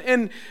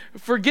 And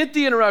forget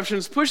the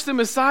interruptions. Push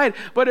them aside.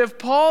 But if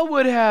Paul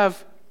would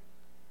have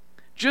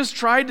just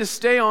tried to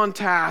stay on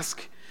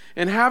task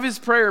and have his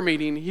prayer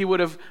meeting, he would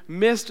have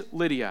missed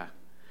Lydia,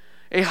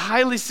 a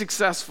highly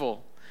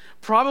successful,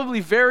 probably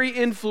very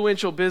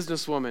influential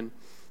businesswoman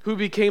who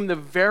became the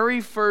very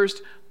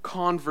first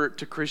convert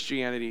to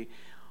Christianity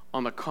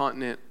on the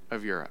continent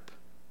of Europe.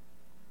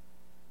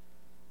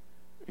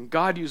 And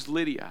God used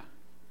Lydia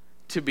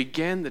to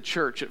begin the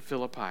church at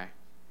Philippi.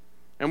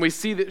 And we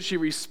see that she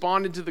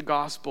responded to the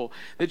gospel,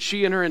 that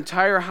she and her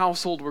entire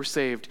household were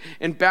saved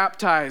and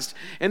baptized.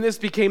 And this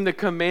became the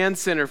command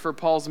center for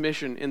Paul's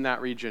mission in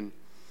that region.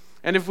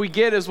 And if we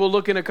get, as we'll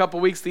look in a couple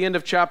weeks, the end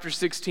of chapter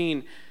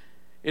 16,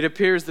 it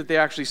appears that they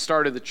actually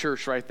started the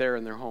church right there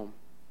in their home.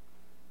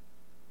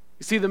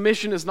 You see, the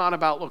mission is not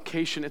about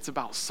location, it's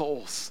about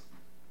souls.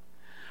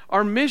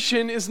 Our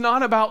mission is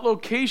not about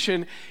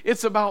location.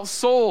 It's about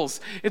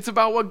souls. It's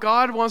about what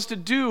God wants to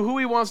do, who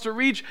he wants to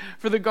reach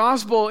for the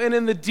gospel. And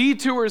in the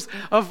detours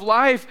of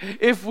life,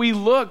 if we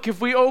look, if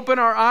we open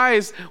our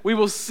eyes, we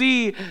will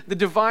see the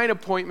divine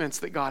appointments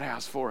that God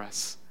has for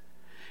us.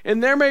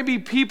 And there may be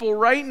people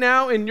right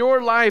now in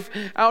your life,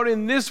 out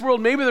in this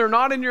world, maybe they're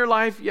not in your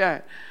life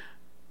yet,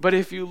 but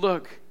if you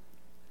look,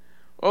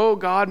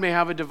 God may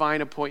have a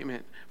divine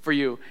appointment for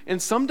you.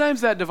 And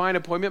sometimes that divine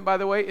appointment, by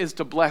the way, is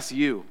to bless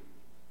you.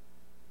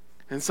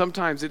 And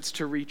sometimes it's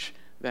to reach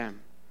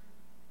them.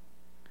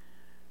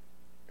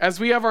 As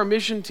we have our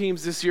mission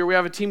teams this year, we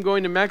have a team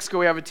going to Mexico,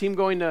 we have a team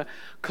going to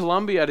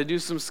Colombia to do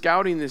some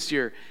scouting this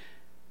year.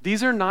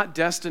 These are not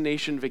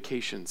destination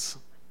vacations.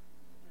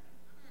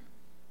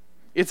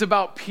 It's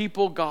about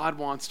people God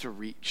wants to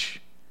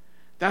reach.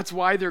 That's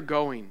why they're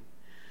going.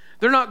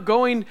 They're not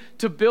going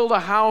to build a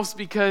house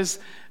because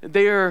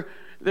they're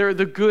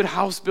the good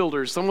house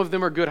builders. Some of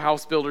them are good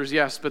house builders,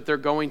 yes, but they're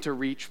going to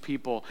reach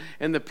people.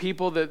 And the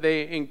people that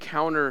they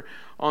encounter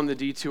on the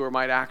detour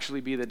might actually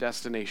be the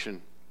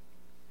destination.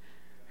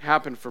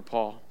 Happened for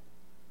Paul.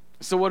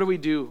 So what do we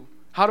do?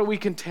 How do we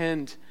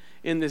contend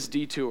in this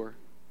detour?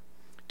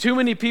 Too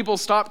many people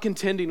stop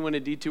contending when a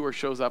detour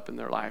shows up in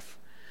their life.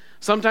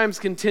 Sometimes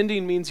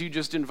contending means you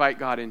just invite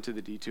God into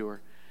the detour.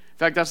 In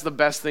fact, that's the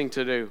best thing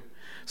to do.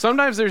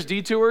 Sometimes there's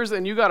detours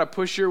and you got to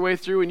push your way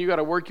through and you got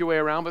to work your way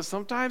around. But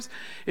sometimes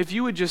if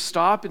you would just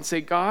stop and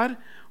say, God,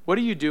 what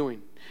are you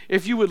doing?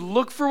 If you would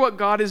look for what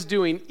God is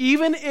doing,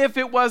 even if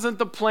it wasn't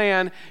the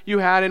plan you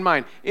had in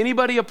mind.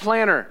 Anybody a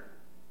planner?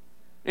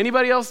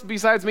 Anybody else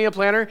besides me a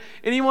planner?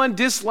 Anyone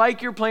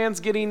dislike your plans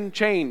getting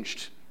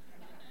changed?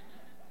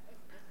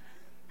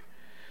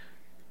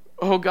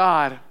 Oh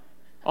God,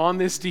 on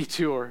this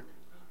detour,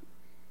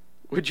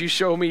 would you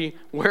show me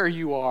where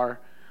you are?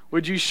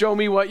 Would you show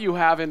me what you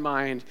have in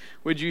mind?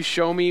 Would you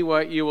show me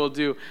what you will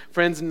do?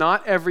 Friends,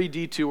 not every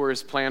detour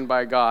is planned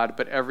by God,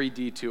 but every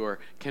detour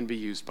can be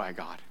used by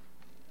God.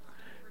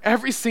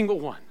 Every single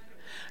one.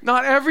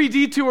 Not every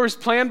detour is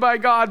planned by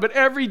God, but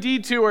every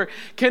detour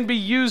can be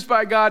used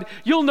by God.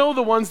 You'll know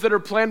the ones that are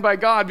planned by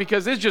God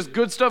because it's just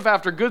good stuff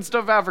after good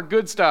stuff after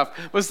good stuff.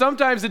 But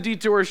sometimes the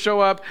detours show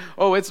up,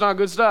 it's not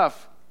good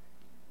stuff.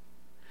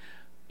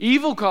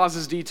 Evil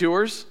causes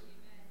detours.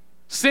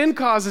 Sin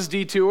causes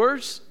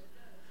detours.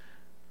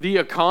 The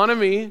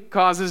economy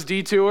causes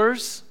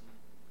detours.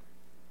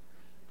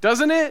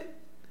 Doesn't it?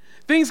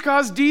 Things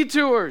cause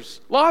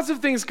detours. Lots of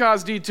things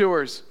cause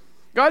detours.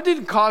 God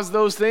didn't cause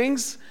those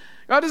things.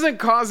 God doesn't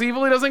cause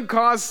evil. He doesn't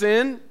cause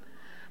sin.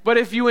 But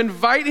if you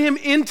invite him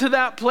into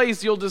that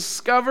place, you'll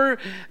discover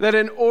that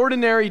an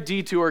ordinary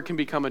detour can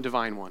become a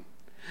divine one.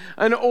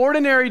 An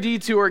ordinary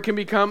detour can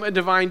become a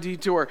divine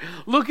detour.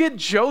 Look at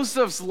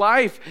Joseph's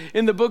life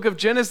in the book of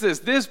Genesis.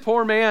 This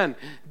poor man,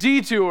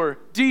 detour.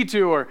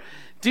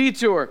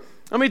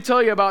 Let me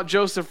tell you about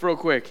Joseph real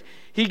quick.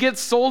 He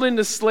gets sold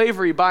into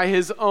slavery by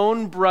his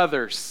own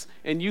brothers,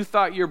 and you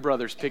thought your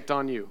brothers picked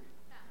on you.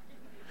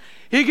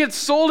 He gets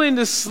sold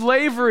into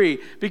slavery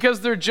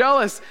because they're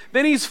jealous.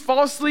 Then he's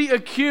falsely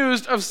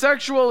accused of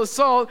sexual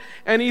assault,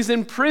 and he's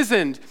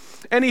imprisoned.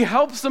 And he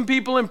helps some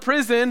people in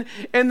prison,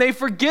 and they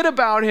forget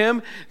about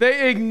him.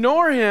 They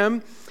ignore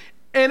him.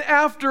 And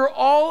after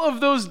all of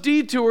those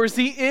detours,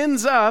 he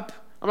ends up,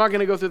 I'm not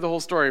going to go through the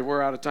whole story.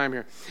 We're out of time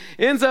here.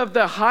 Ends up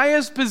the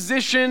highest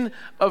position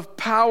of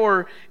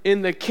power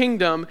in the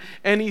kingdom,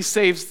 and he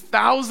saves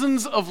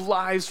thousands of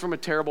lives from a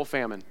terrible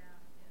famine.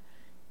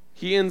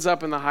 He ends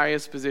up in the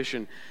highest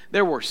position.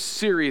 There were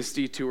serious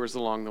detours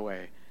along the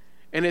way.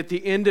 And at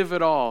the end of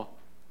it all,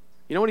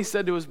 you know what he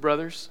said to his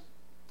brothers?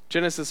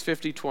 Genesis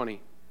 50:20.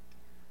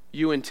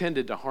 You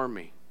intended to harm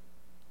me,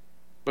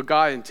 but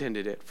God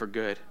intended it for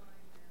good,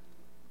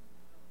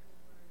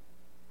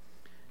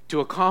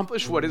 to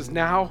accomplish what is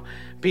now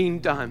being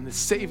done, the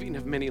saving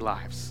of many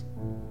lives.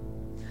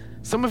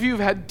 Some of you have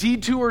had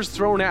detours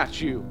thrown at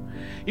you.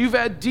 You've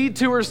had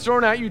detours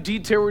thrown at you,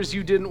 detours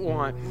you didn't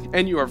want,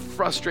 and you are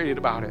frustrated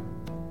about it.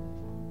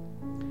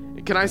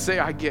 Can I say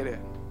I get it?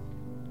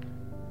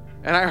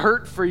 And I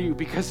hurt for you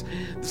because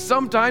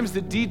sometimes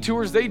the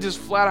detours, they just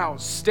flat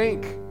out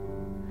stink.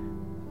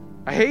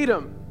 I hate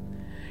them.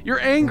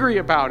 You're angry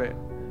about it.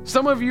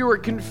 Some of you are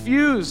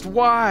confused.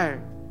 Why?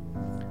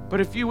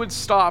 But if you would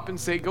stop and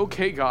say,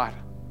 okay, God,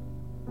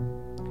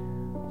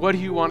 what do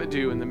you want to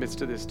do in the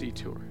midst of this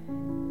detour?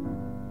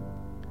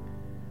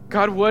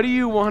 God, what do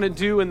you want to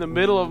do in the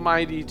middle of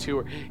my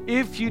detour?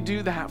 If you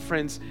do that,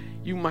 friends,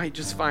 you might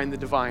just find the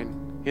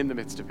divine in the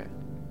midst of it.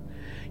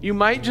 You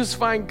might just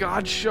find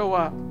God show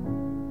up.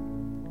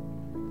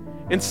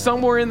 And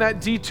somewhere in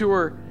that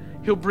detour,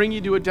 he'll bring you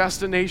to a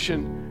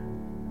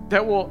destination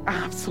that will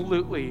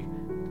absolutely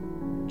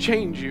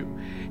change you.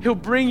 He'll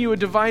bring you a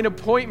divine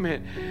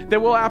appointment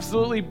that will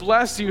absolutely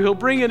bless you. He'll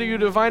bring you to a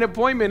divine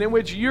appointment in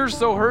which you're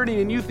so hurting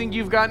and you think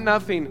you've got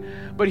nothing,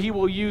 but he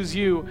will use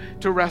you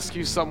to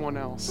rescue someone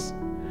else.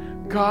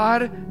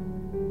 God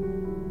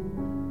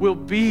will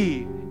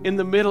be in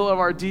the middle of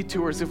our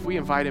detours if we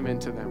invite him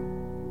into them.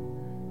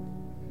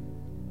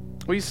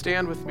 Will you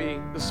stand with me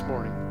this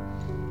morning?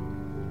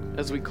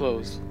 as we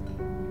close.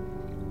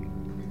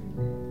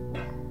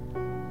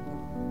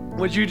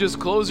 Would you just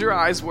close your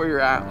eyes where you're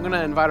at? I'm going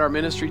to invite our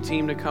ministry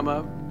team to come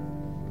up.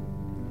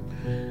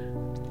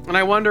 And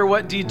I wonder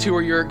what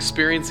detour you're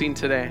experiencing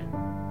today.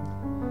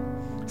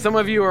 Some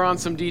of you are on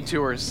some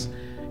detours.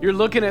 You're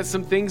looking at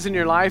some things in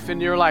your life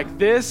and you're like,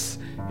 this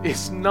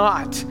is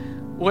not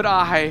what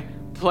I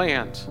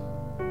planned.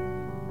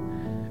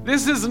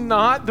 This is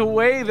not the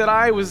way that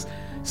I was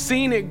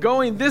seeing it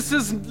going. This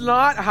is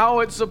not how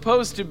it's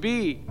supposed to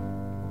be.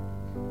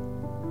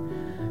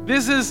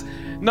 This is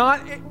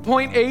not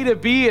point A to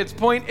B, it's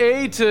point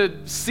A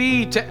to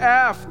C to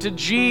F to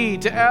G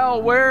to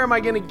L. Where am I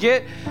going to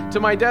get to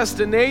my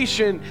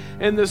destination?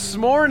 And this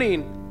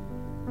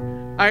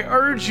morning, I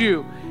urge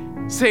you,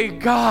 say,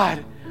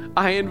 God,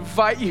 I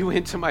invite you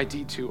into my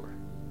detour.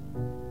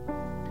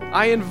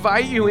 I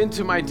invite you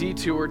into my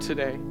detour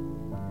today.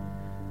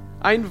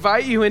 I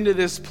invite you into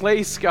this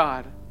place,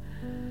 God,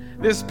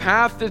 this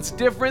path that's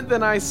different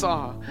than I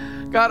saw.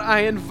 God, I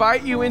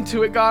invite you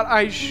into it. God,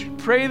 I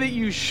pray that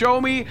you show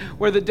me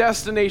where the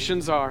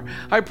destinations are.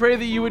 I pray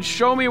that you would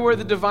show me where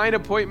the divine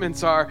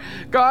appointments are.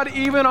 God,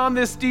 even on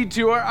this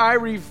detour, I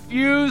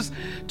refuse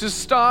to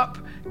stop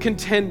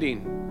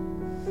contending.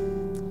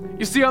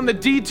 You see, on the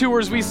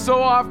detours, we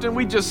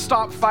just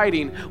stop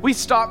fighting. We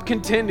stop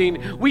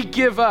contending. We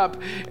give up.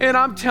 And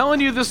I'm telling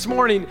you this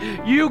morning,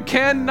 you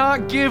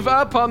cannot give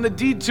up on the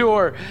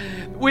detour.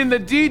 When the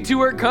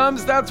detour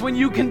comes, that's when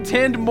you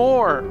contend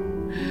more.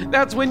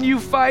 That's when you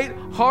fight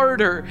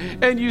harder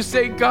and you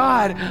say,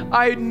 God,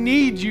 I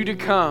need you to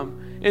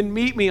come and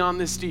meet me on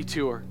this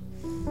detour.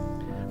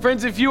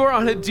 Friends, if you are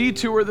on a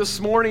detour this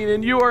morning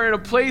and you are in a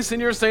place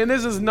and you're saying,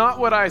 this is not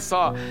what I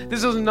saw,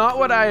 this is not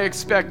what I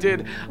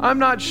expected, I'm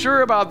not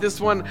sure about this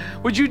one,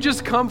 would you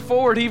just come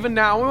forward even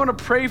now? We want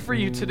to pray for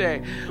you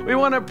today. We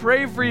want to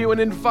pray for you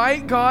and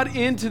invite God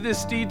into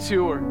this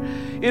detour.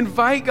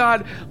 Invite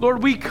God,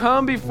 Lord, we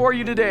come before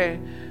you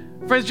today.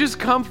 Friends, just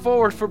come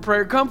forward for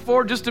prayer. Come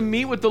forward just to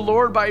meet with the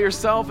Lord by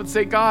yourself and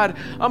say, God,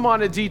 I'm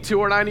on a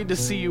detour and I need to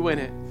see you in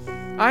it.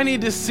 I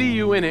need to see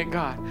you in it,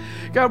 God.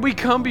 God, we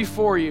come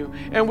before you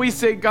and we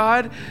say,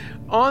 God,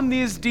 on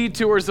these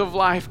detours of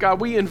life,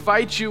 God, we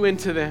invite you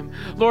into them.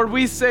 Lord,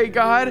 we say,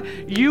 God,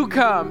 you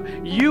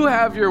come, you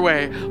have your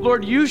way.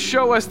 Lord, you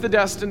show us the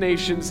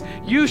destinations.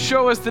 You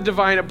show us the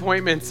divine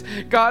appointments.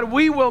 God,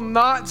 we will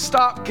not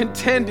stop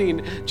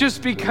contending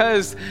just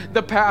because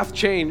the path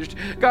changed.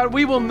 God,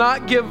 we will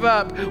not give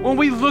up. When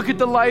we look at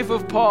the life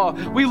of Paul,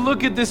 we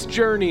look at this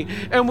journey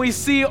and we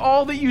see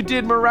all that you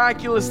did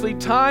miraculously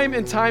time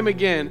and time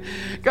again.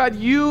 God,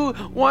 you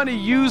want to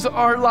use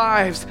our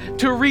lives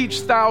to reach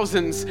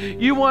thousands.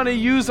 You want to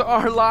use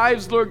our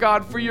lives, Lord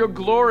God, for your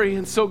glory.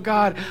 And so,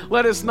 God,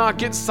 let us not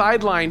get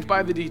sidelined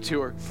by the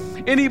detour.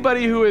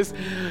 Anybody who is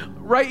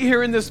right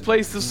here in this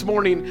place this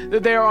morning,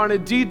 that they are on a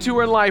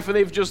detour in life and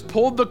they've just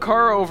pulled the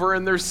car over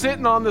and they're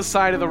sitting on the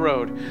side of the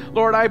road.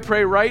 Lord, I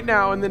pray right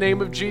now in the name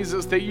of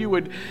Jesus that you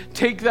would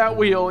take that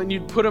wheel and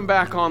you'd put them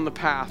back on the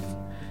path.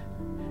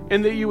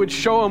 And that you would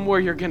show them where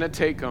you're going to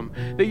take them.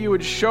 That you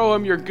would show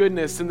them your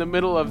goodness in the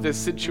middle of this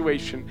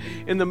situation,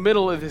 in the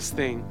middle of this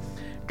thing.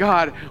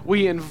 God,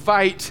 we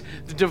invite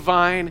the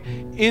divine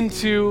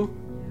into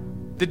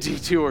the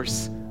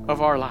detours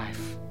of our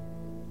life.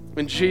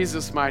 In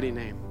Jesus' mighty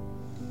name,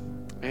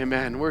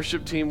 amen.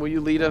 Worship team, will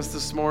you lead us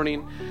this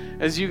morning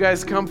as you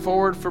guys come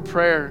forward for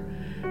prayer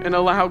and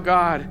allow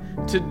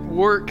God to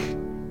work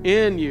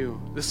in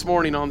you this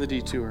morning on the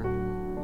detour.